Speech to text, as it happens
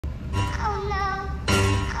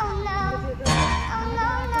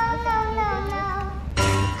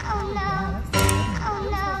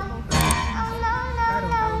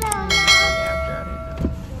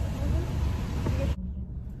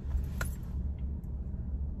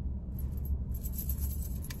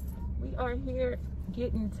are here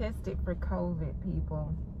getting tested for COVID,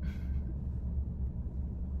 people.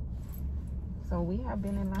 So we have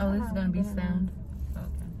been in line. Oh, this is gonna be sound. Okay.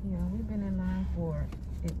 Yeah, we've been in line for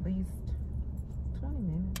at least 20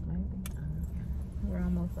 minutes, maybe. We're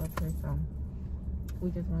almost up here, so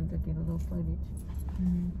we just wanted to get a little footage.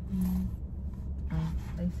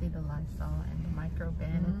 They see the Lysol and the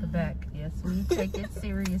microban at the back. Yes, we take it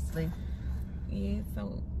seriously. Yeah,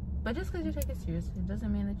 so. But just because you take it seriously, it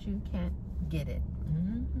doesn't mean that you can't get it.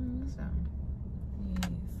 So.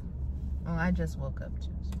 Yes. Oh, I just woke up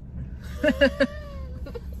too. Oh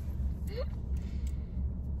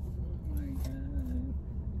my God.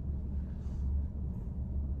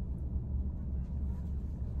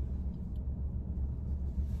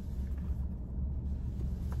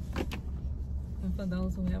 And for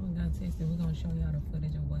those who haven't got tested, we're going to show y'all the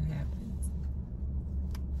footage of what happens.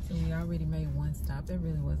 So we already made one stop. That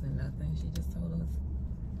really wasn't nothing. She just told us,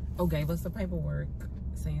 gave us the paperwork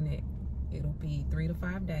saying that it'll be 3 to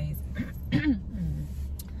 5 days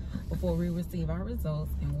before we receive our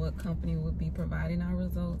results and what company will be providing our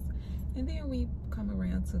results. And then we come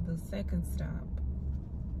around to the second stop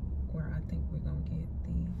where I think we're going to get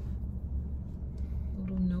the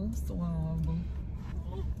little nose swab.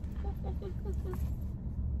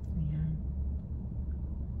 Yeah.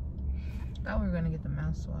 Thought we were gonna get the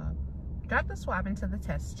mouth swab. Drop the swab into the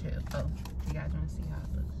test tube. Oh, you guys want to see how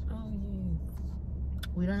it looks? Oh yes.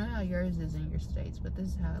 We don't know how yours is in your states, but this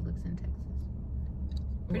is how it looks in Texas.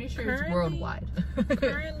 Pretty sure it's worldwide.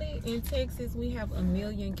 Currently in Texas, we have 1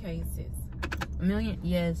 million cases. 1 million?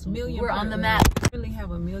 Yes. Million. We're on the map. We currently have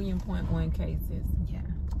 1.1 million cases. Yeah.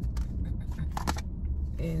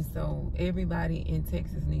 And so everybody in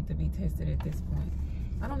Texas needs to be tested at this point.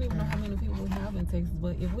 I don't even know how many people we have in Texas,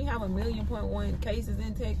 but if we have 1.1 million cases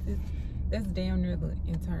in Texas, that's damn near the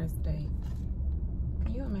entire state.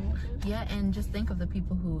 Can you imagine? Yeah, and just think of the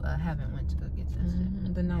people who haven't went to go get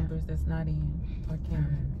tested. The numbers that's not in or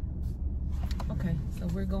counted. Okay, so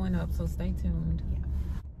we're going up, so stay tuned. Yeah.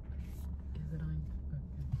 Is it on?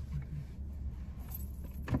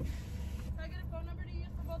 Can I get a phone number to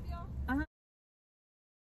use for both of y'all?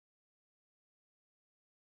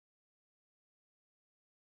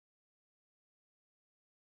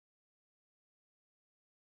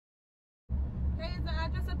 Okay, is the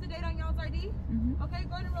address up to date on y'all's ID? Okay,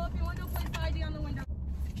 go ahead and roll up your window, place the ID on the window.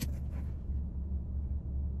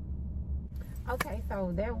 Okay,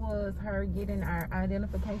 so that was her getting our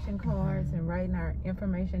identification cards and writing our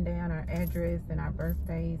information down, our address and our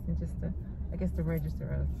birthdays, and just to, I guess, to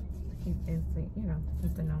register us to keep to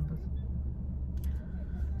keep the numbers.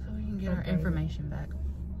 So we can get our information back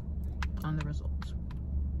on the results.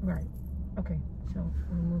 Right. Okay, so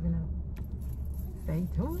we're moving up. Stay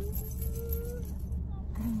tuned.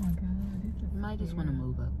 Oh my God, this is Might just want to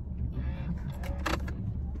move up.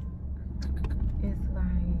 It's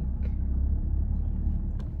like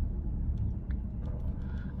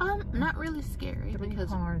not really scary 3 because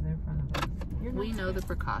cars in front of us. we know the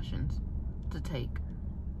precautions to take.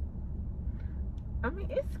 I mean,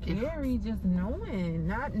 it's scary just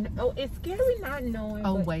knowing. It's scary not knowing.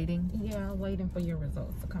 Oh, but, waiting. Yeah, waiting for your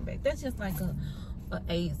results to come back. That's just like a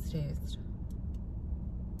AIDS test.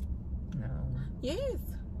 No. Yes.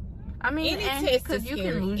 I mean, Any and test because is you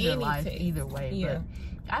scary. can lose your Any life test. either way. Yeah.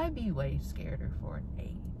 But I'd be way scareder for an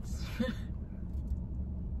AIDS.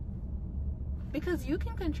 Because you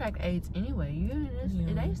can contract AIDS anyway.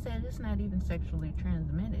 They said it's not even sexually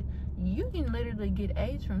transmitted. You can literally get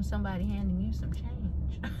AIDS from somebody handing you some change.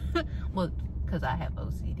 Well, because I have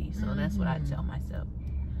OCD, so that's what I tell myself.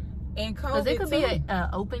 And COVID, because it could be an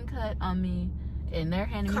open cut on me, and they're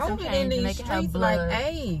handing me some change, and they can have blood. Like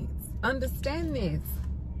AIDS. Understand this.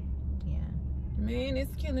 Yeah. Man,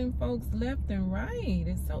 it's killing folks left and right.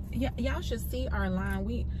 It's so y'all should see our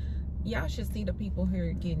line. Y'all should see the people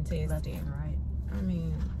here getting tested. Left and right. I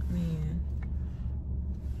mean, man.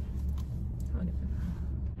 Hold it.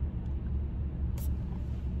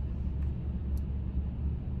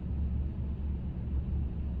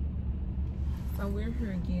 So we're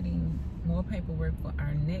here getting more paperwork for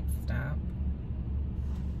our next stop.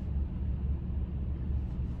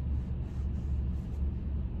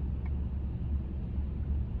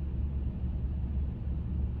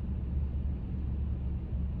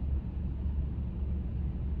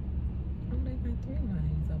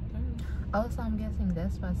 Oh, so I'm guessing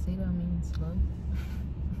Despacito means slow.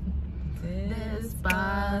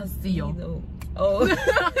 Despacito. Oh.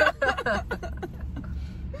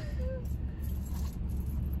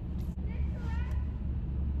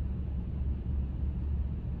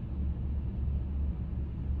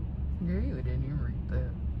 Girl, you didn't even read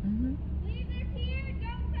that. Leave it here,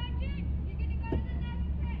 don't touch it.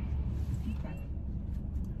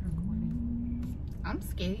 I'm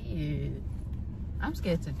scared. I'm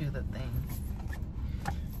scared to do the thing.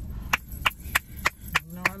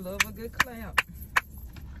 You know I love a good clap.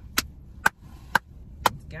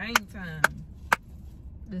 It's game time.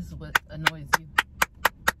 This is what annoys you.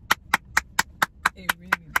 It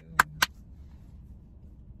really do.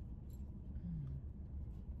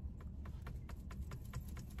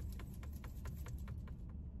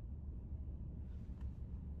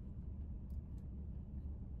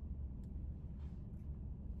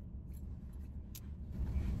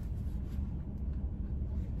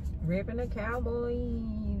 Ripping the Cowboys.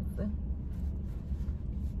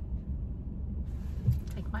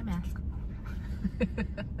 Take my mask. You're gonna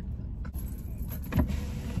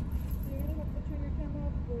have to turn your camera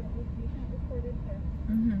off or you can't record in here.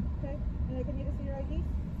 Okay? And I can need to see your ID?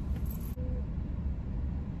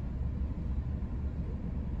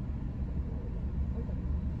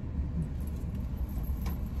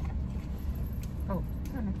 Oh,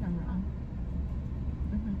 turn the camera on.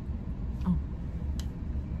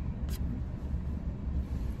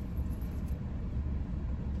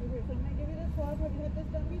 Okay, so I'm gonna give you this swab. Have you had this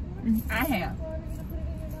done before? I have. Swab, you're gonna put it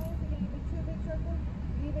in your nose. You're gonna give me 2 big circles.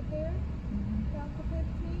 Leave it there. Count to 15.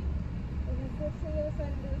 And then switch to the other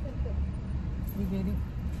side and do the same thing. You get it?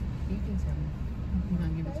 You can tell me. You're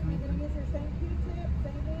gonna give it to me. You're gonna use your same Q-tip,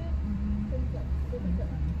 same hand, same tip. Different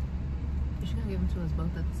tip. She's gonna give them to us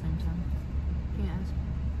both at the same time. Can you ask?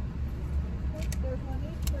 Okay, there's one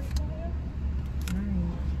each. First one here.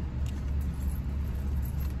 Alright.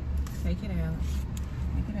 Take it out.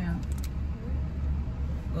 Take it out.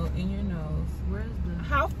 Go in your nose. Where's the...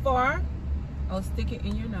 How far? Oh, stick it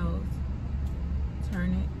in your nose.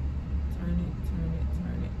 Turn it. Turn it. Turn it.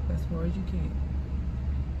 Turn it. As far as you can.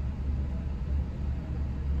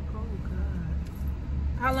 Oh, God.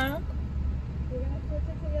 How long? You're gonna switch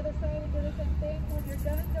it to the other side and do the same thing. When you're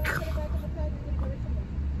done, don't put it back in the pack. You're gonna give it to me.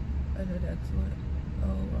 Excellent.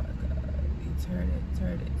 Oh my God. You turn it.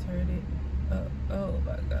 Turn it. Turn it. Oh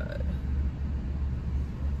my God.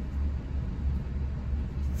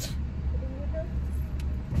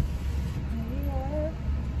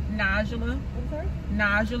 Nodula. I'm sorry?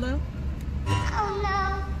 Nodula. Oh no.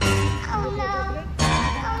 Oh no. Oh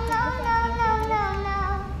no, no, no, no, no.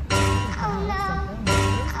 Oh no.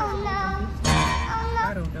 Oh no. Oh no.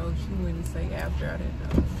 I don't know. She wouldn't say after. I didn't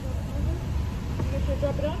know. You get your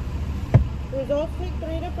drop it off. Results take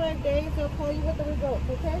 3 to 5 days. They'll call you with the results,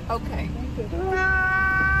 okay? Okay. Thank you.